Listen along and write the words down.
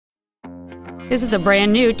This is a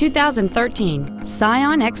brand new 2013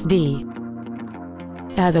 Scion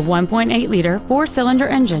XD. It has a 1.8-liter four-cylinder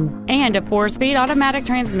engine and a 4-speed automatic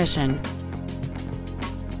transmission.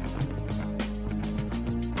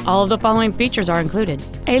 All of the following features are included: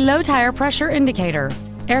 a low tire pressure indicator,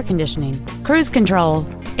 air conditioning, cruise control,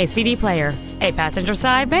 a CD player, a passenger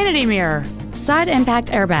side vanity mirror, side impact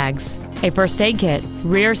airbags, a first aid kit,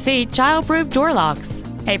 rear seat child-proof door locks,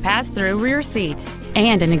 a pass-through rear seat,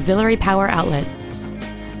 and an auxiliary power outlet.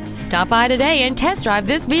 Stop by today and test drive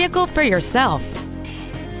this vehicle for yourself.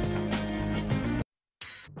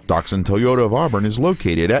 Doxon Toyota of Auburn is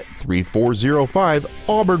located at 3405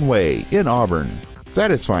 Auburn Way in Auburn,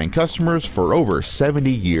 satisfying customers for over 70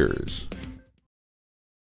 years.